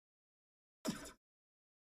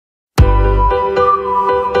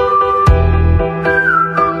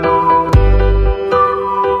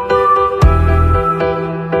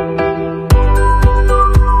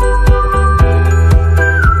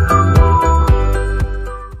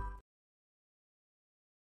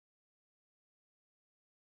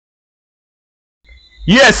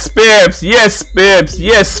Yes, babes. Yes, babes.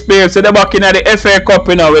 Yes, babes. So they're back in the FA Cup,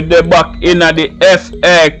 you know. They're back in the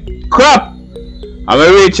FA Cup. And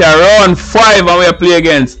we reach round 5 and we play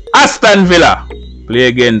against Aston Villa. Play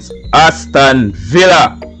against Aston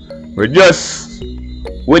Villa. We're just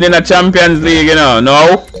winning a Champions League, you know.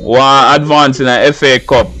 Now, we're advancing a FA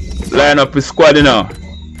Cup. Line up the squad, you know.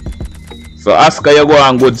 So, Oscar, you go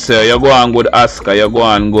on good, sir. You go on good, Oscar. You go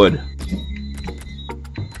on good.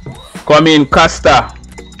 Come in, Costa.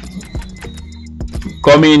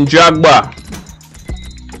 Come in, Drogba.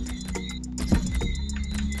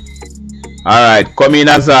 Alright, come in,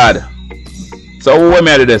 Hazard. So, who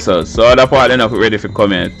may do this, sir? So, other part enough ready for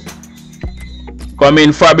comment. Come in,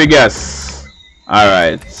 Fabregas.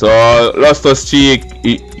 Alright, so, Loftus-Cheek,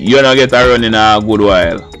 you don't get a run in a good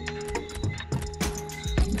while.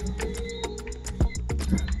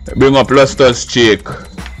 Bring up Loftus-Cheek.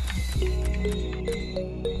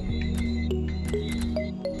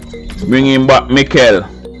 Bring in back Mikel.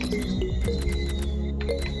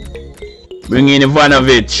 Bring in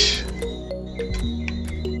Ivanovic.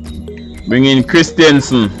 Bring in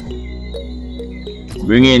Christensen.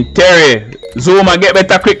 Bring in Terry. Zuma, get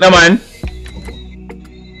better quick now, man.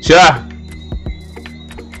 Sure.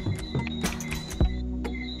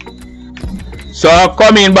 So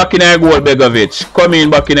come in back in our goal, Begovic. Come in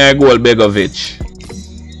back in our goal, Begovic.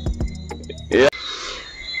 Yeah.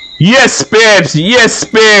 Yes, babes. Yes,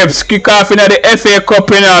 babes. Kick off in the FA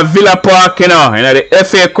Cup in Villa Park, you know. In the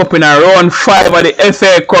FA Cup in round 5 of the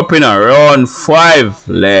FA Cup in round 5.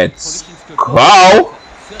 Let's go.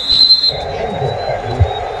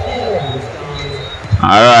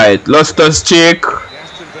 Alright, Loftus-Cheek,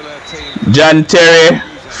 John Terry,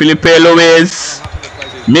 Felipe Luis,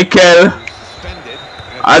 Mikel,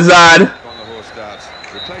 Hazard,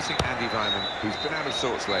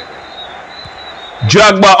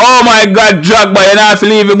 Drogba. Oh my God, Drogba, you don't have to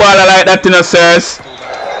leave the ball like that, you know, sirs.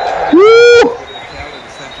 Woo!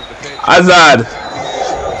 Hazard.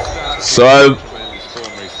 So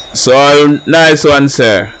nice one,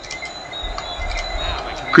 sir.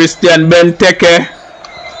 Christian Benteke,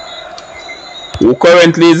 who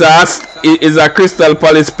currently is a Crystal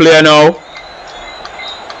Palace player now.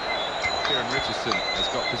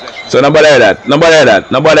 So nobody hear that. Nobody hear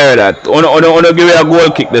that. Nobody hear that. Ono give you a goal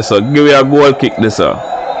kick this up. Give you a goal kick this up.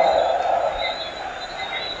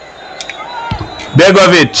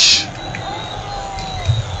 Begovic.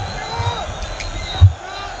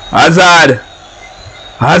 Hazard.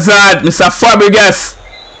 Hazard. Mr. Fabregas.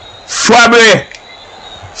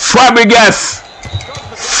 Fabregas.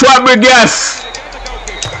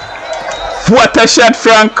 What a shot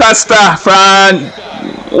from Costa. From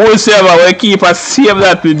whoever will keep a save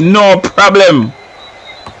that with no problem.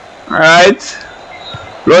 Alright.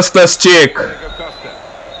 Loftus-Cheek.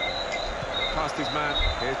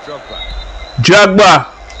 Drogba.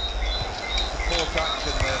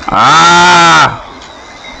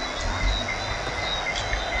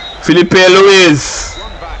 Felipe Luis.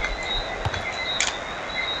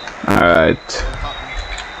 Alright.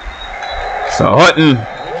 So Hutton.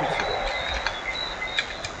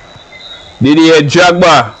 Didier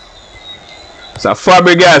Drogba. So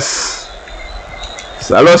Fabregas.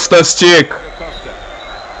 So Loftus-Cheek.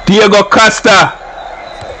 Diego Costa.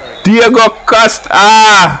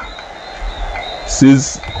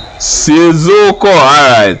 Suzuko.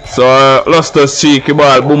 Alright. So Loftus-Cheek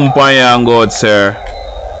ball boom pan and go out, sir.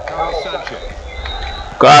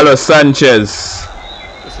 Carlos Sanchez.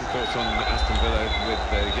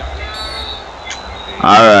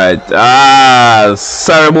 Alright.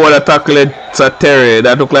 Sorry about the tackle to Terry.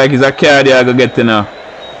 That look like he's a cardiac getting now.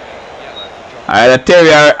 The Terry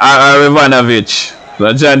or Ivanovic.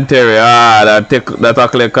 The John Terry. That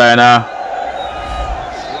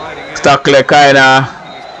tackle kinda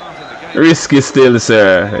risky still,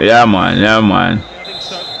 sir. Yeah man.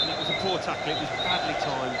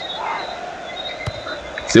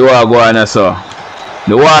 See what go on so.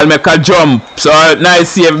 The wall make a jump. So nice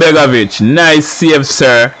save, Begovic. Nice save,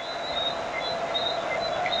 sir.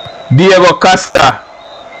 Diego Costa.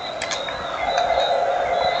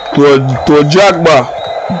 To Drogba.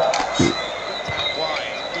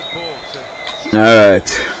 Alright.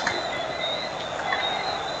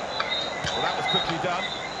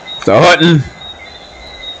 So Hutton.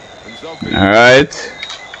 Alright.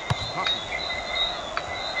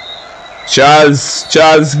 Charles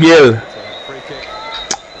Gill.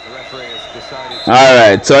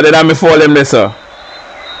 Alright, so then I'm before them this, sir.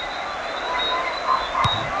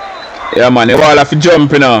 Yeah man, the ball have to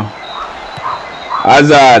jump, you know.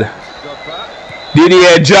 Hazard.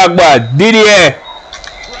 Didier Drogba. Didier.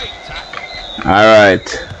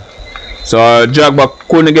 Alright. So Jagba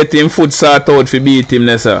couldn't get him foot start out to beat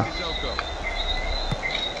him, sir.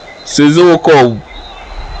 Suzuko.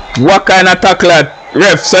 What kind of tackle that?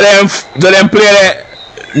 Ref, so them play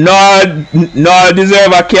no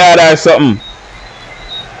deserve a card or something.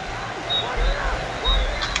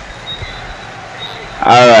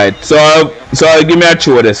 Alright, so give me a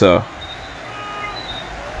show there, sir.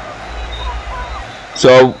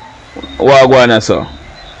 So what going on, sir?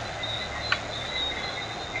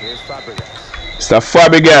 It's a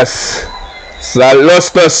Fabregas. It's a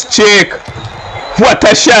Lustus check. What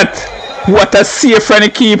a shot! What a save from the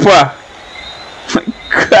keeper! My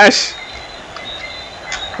gosh!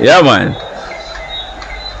 Yeah, man.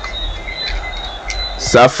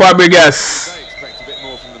 It's a Fabregas.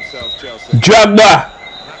 Drogba.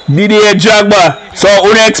 Didier Drogba. So,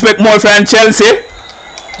 we don't expect more from Chelsea.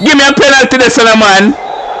 Give me a penalty this son, man.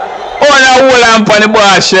 Oh, now hold on the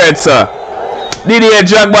bar shirt, sir. Didier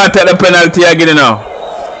Drogba take the penalty again now.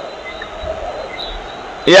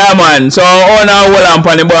 Yeah, man. So, oh, now hold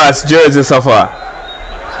on the boss jersey so far.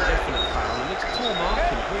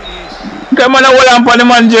 Come on, hold on the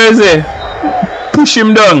man jersey. Push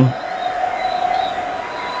him down.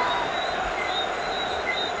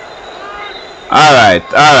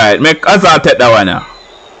 Alright. Make Hazard take that one now.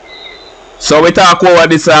 So we talk over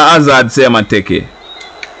this Hazard say man take it.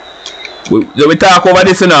 We talk over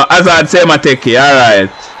this now. Hazard say man take it. Alright.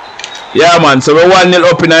 Yeah, man. So we're 1-0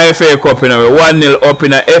 up in a FA Cup, you know. We're 1-0 up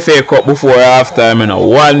in a FA Cup before half time, you know.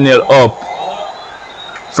 1-0 up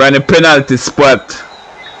from the penalty spot.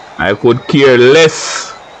 I could care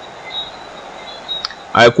less.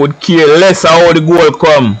 How the goal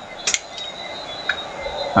come.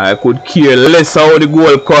 I could care less how the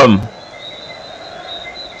goal come.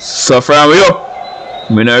 So from way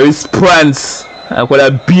up, me no response. I could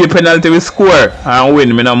have be a penalty we score and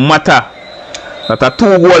win. Me no matter. That's a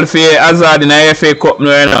 2 goal for Hazard in the FA Cup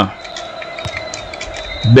now, you know.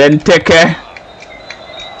 Benteke.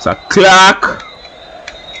 It's a Clark.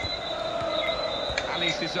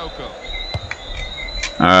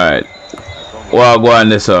 Alright. What go on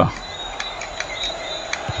this, sir?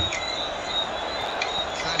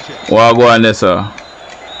 What go on this, sir?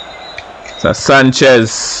 It's a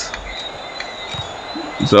Sanchez.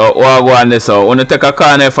 So what go on this, sir? Wanna take a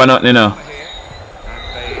corner for nothing, you know?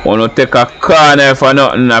 Wanna take a corner for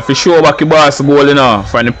nothing? If you show back the boss goal, you know,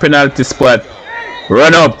 from the penalty spot.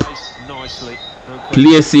 Run up.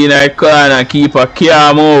 Place in the corner, keeper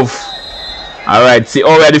can't move. Alright, see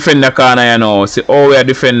how we defend the corner, you know. See how we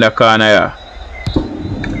defend the corner, yeah.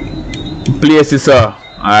 Place it, sir.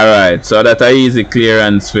 Alright, so that's an easy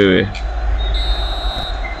clearance for me.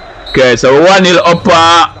 Okay, so we're 1-0 up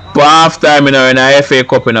for half time, you know, in the FA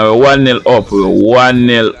Cup, you know. We're 1-0 up. We're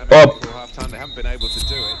 1-0 up.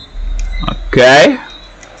 Okay.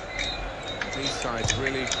 These sides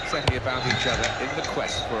really setting about each other in the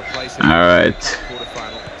quest for a place in Alright. the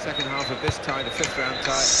quarterfinal. Second half of this tie, the 5th round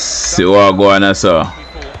tie. See what going on, sir.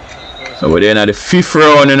 So we're in the 5th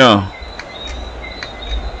round, you know.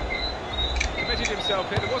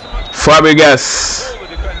 Fabregas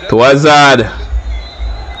to Hazard.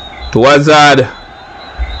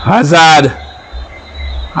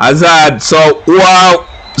 Hazard. So wow.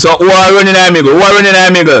 So who are running the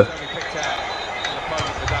middle?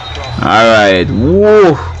 Alright.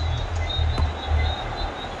 Woo.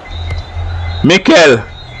 Mikel.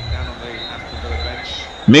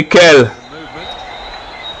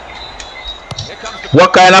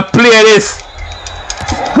 What kind of play this?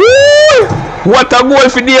 Woo! What a goal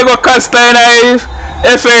for Diego Costa in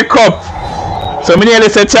the FA Cup. So, I nearly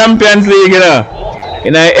say Champions League, you know.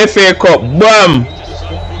 In the FA Cup. Boom.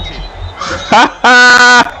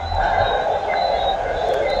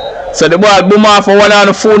 So, the ball boom off for one on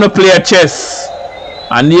the phone to play a chess.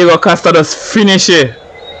 And Diego Costa just finish it.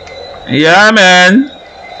 Yeah, man.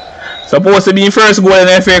 Supposed to be first goal in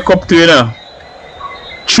the FA Cup too, you know.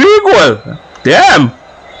 3 goals. Damn.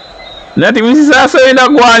 Not even this is also in that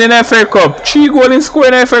goal in the FA Cup. 3 goals in score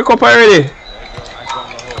in the FA Cup already.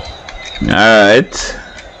 Alright.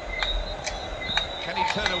 Can he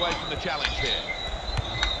turn away from the challenge here?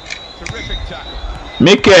 Terrific tackle.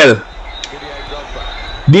 Mikel.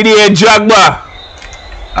 Didier Drogba.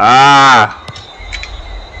 Ah.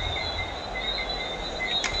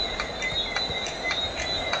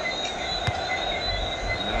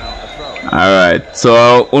 Alright, so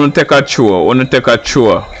I want to take a throw.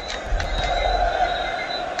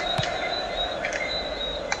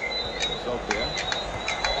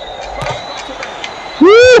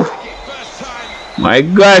 Woo! My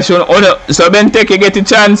gosh, so Benteke get a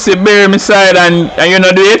chance to bury my side and you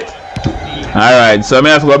not do it? Alright, so I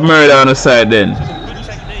have to go murder on the side then.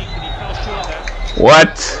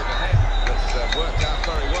 What?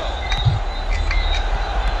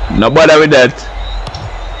 No bother with that.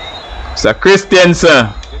 It's a Christiansen.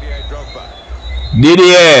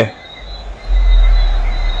 Didier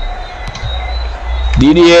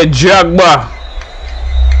Drogba.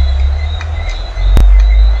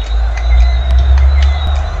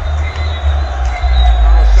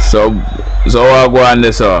 So I go on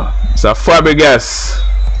this. It's a Fabregas.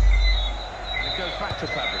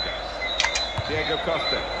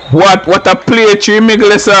 What a play,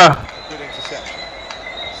 Miguel, sir.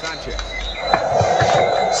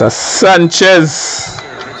 It's a Sanchez.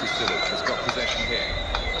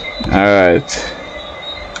 Alright.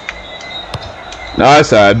 No,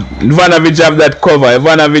 sir. Ivanovic have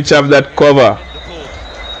that cover.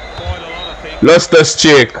 Lost us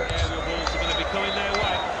check.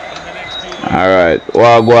 Alright.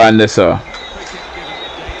 What go on this, sir?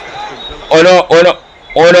 Oh no,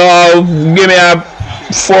 give me a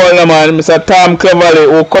foul, man. Mr. Tom Cleverly,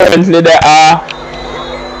 who currently they are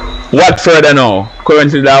Watford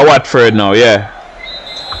now. Yeah.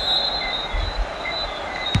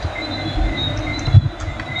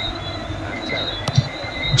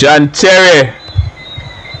 John Terry.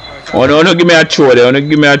 Oh no, give me a throw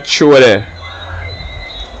there.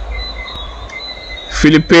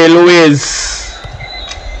 Felipe Luis.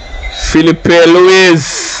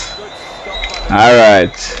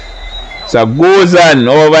 Alright. So goes on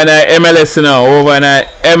over in MLS now.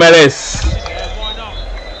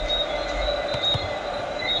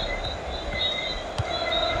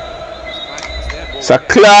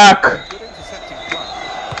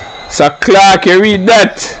 So Clark, you read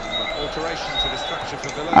that?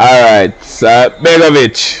 Alright, so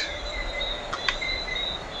Begovic.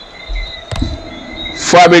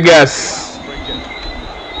 Fabregas.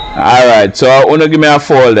 Alright, so I want to give me a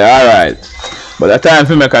foul there. Alright. But the time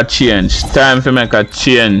for make a change.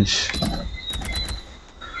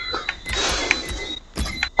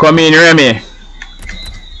 Come in, Remy.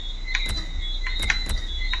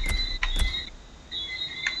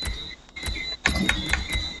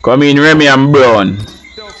 Come in, Remy and Brown.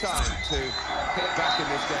 Still time to hit back in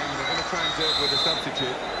this game, and they're going to try and do it with a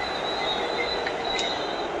substitute.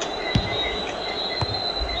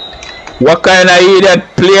 What kind of idiot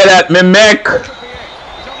play that me make?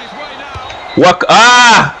 What?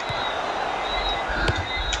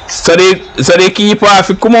 So the keeper if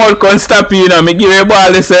you come out can stop you know, me give you a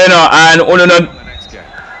ball this you know, and uno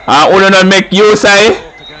not make use of it.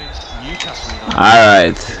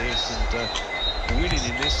 Alright.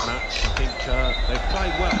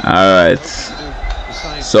 Alright.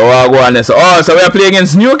 So I'll go on this. Oh, so we are playing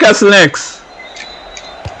against Newcastle next.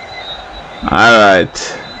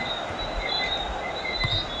 Alright.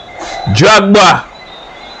 Drogba.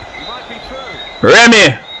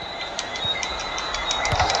 Remy.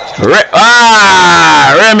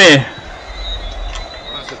 Remy.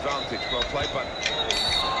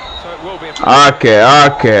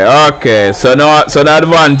 Okay. So the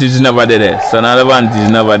advantage never did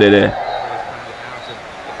it.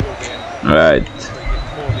 Right.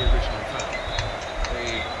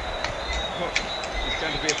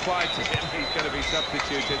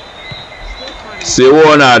 See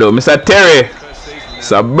Ronaldo, Mr. Terry,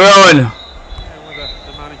 Mr. Brown.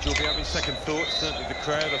 The manager will be having second thoughts. Certainly the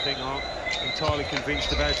crowd, I think, aren't entirely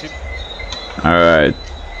convinced about him. Alright.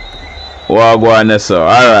 Well, go on there, sir.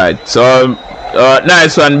 Alright. So,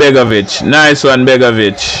 nice one, Begovic.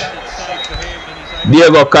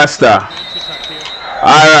 Diego Costa.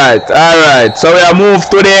 Alright. So we are moved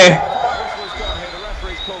today.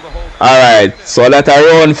 Alright, so that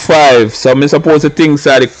around 5. So I'm supposed to think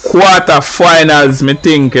so the quarterfinals, me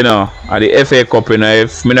think, you know, at the FA Cup, you know,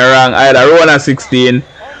 if me not wrong, either round of 16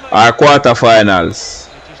 or quarterfinals.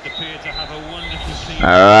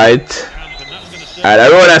 Alright. Either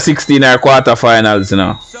round of 16 or quarterfinals, you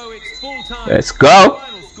know. Let's go.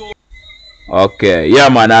 Okay, yeah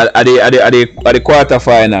man, at the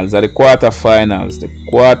quarterfinals,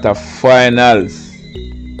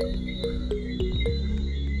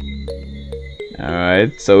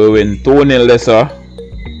 Alright, so we win 2-0 this,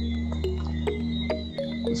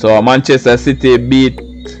 so Manchester City beat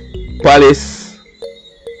Palace.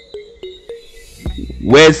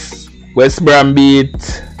 West Brom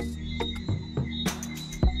beat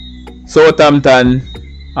Southampton.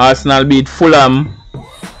 Arsenal beat Fulham.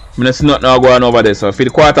 I don't see nothing going over there. So for the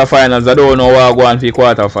quarterfinals, I don't know what going for the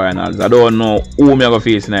quarterfinals. I don't know who me going to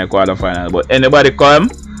face in the quarterfinals. But anybody come,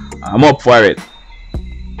 I'm up for it.